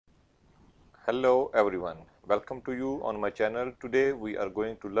Hello everyone, welcome to you on my channel. Today we are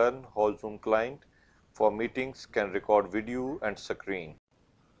going to learn how Zoom client for meetings can record video and screen.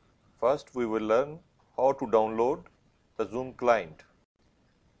 First we will learn how to download the Zoom client.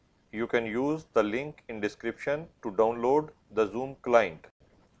 You can use the link in description to download the Zoom client.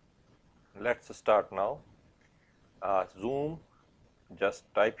 Let's start now. Zoom, just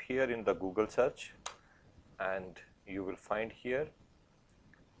type here in the Google search and you will find here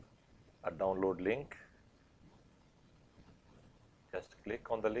a download link. Just click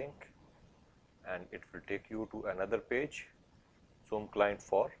on the link and it will take you to another page, Zoom client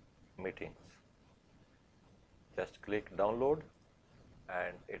for meetings. Just click download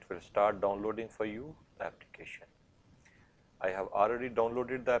and it will start downloading for you the application. I have already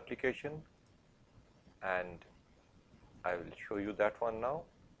downloaded the application and I will show you that one now.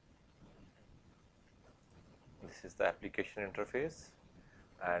 This is the application interface,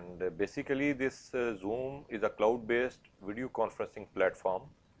 and basically this Zoom is a cloud-based video conferencing platform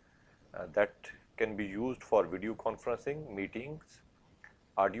that can be used for video conferencing, meetings,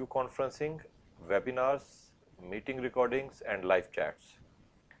 audio conferencing, webinars, meeting recordings and live chats.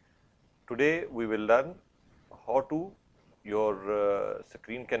 Today we will learn how to your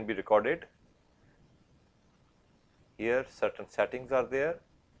screen can be recorded. Here certain settings are there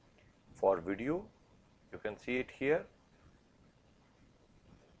for video. You can see it here.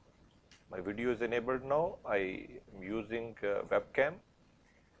 My video is enabled now. I am using webcam.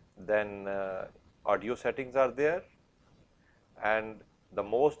 Then audio settings are there, and the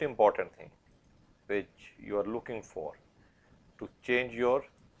most important thing which you are looking for, to change your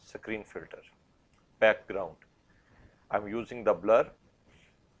screen filter, background. I am using the blur.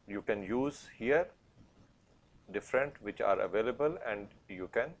 You can use here different which are available, and you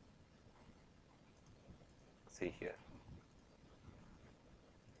can see here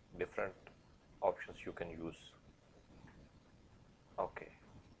different options you can use. Okay.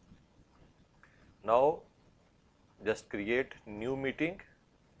 Now just create new meeting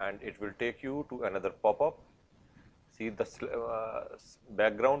and it will take you to another pop-up. See the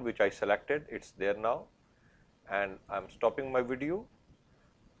background which I selected, it's there now, and I'm stopping my video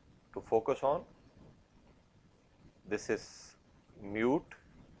to focus on. This is mute.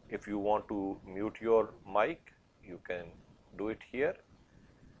 If you want to mute your mic, you can do it here.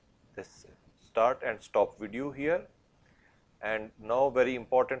 This start and stop video here. And now very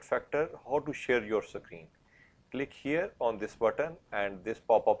important factor, how to share your screen. Click here on this button and this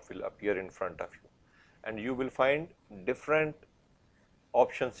pop-up will appear in front of you, and you will find different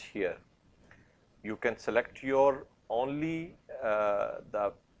options here. You can select your only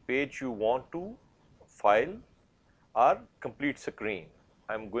the page you want to file or complete screen.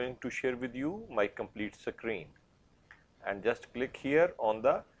 I am going to share with you my complete screen, and just click here on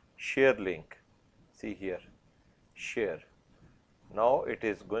the share link. See here, share. Now it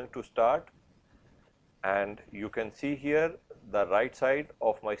is going to start, and you can see here the right side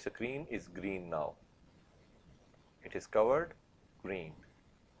of my screen is green now. It is covered green.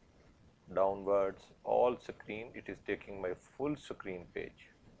 Downwards all screen, it is taking my full screen page.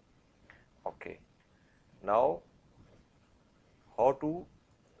 Okay. Now how to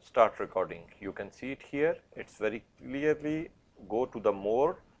start recording? You can see it here. It's very clearly, go to the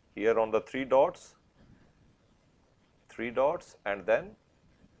more here on the three dots and then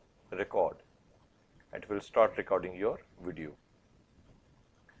record. It will start recording your video.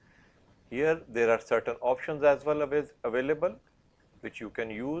 Here there are certain options as well available which you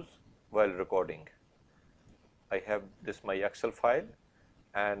can use while recording. I have this my Excel file,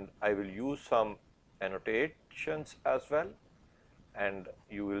 and I will use some annotations as well, and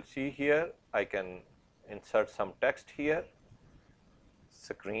you will see here I can insert some text here,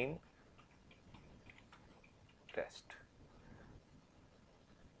 screen test.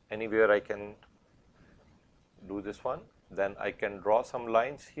 Anywhere I can do this one. Then I can draw some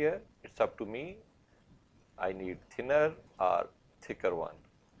lines here. It's up to me. I need thinner or thicker one.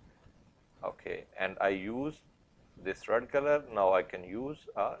 Okay, and I use this red color. Now I can use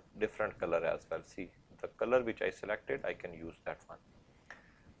a different color as well. See the color which I selected, I can use that one.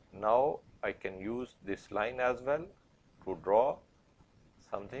 Now I can use this line as well to draw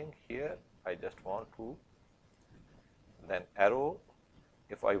something here. I just want to, then arrow.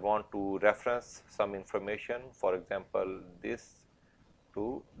 If I want to reference some information, for example this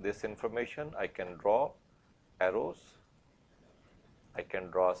to this information, I can draw arrows. I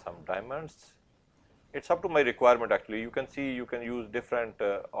can draw some diamonds. It's up to my requirement actually. You can see you can use different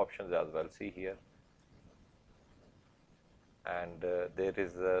options as well. See here. And there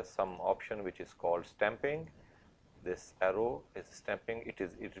is some option which is called stamping. This arrow is stamping, it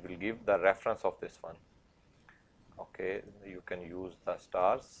will give the reference of this one. Okay, you can use the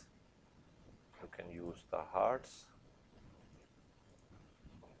stars, you can use the hearts,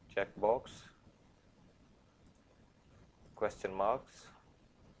 checkbox, question marks,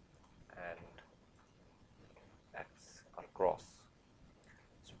 and X or cross.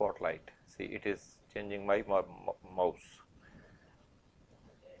 Spotlight, see, it is changing my mouse.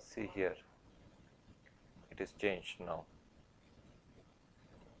 See here, it is changed now.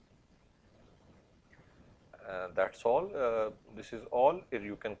 That's all. This is all.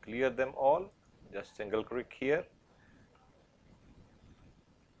 You can clear them all. Just single click here.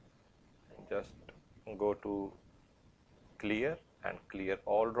 Just go to clear and clear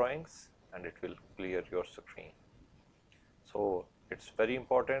all drawings, and it will clear your screen. So it's very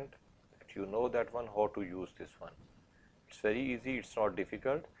important that you know that one, how to use this one. It's very easy, it's not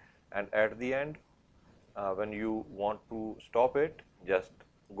difficult, and at the end when you want to stop it, just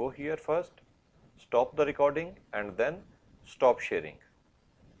go here first, stop the recording, and then stop sharing,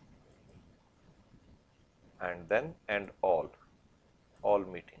 and then end all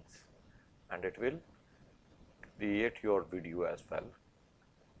meetings, and it will create your video as well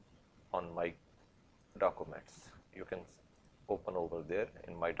on my documents. You can open over there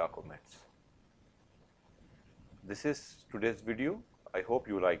in my documents. This is today's video. I hope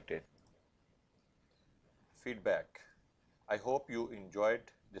you liked it. Feedback. I hope you enjoyed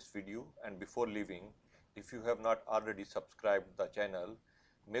this video, and before leaving, if you have not already subscribed the channel,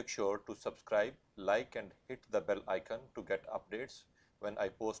 make sure to subscribe, like and hit the bell icon to get updates when I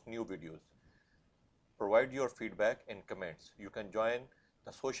post new videos. Provide your feedback in comments. You can join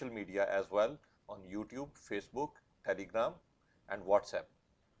the social media as well on YouTube, Facebook, Telegram and WhatsApp.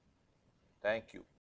 Thank you.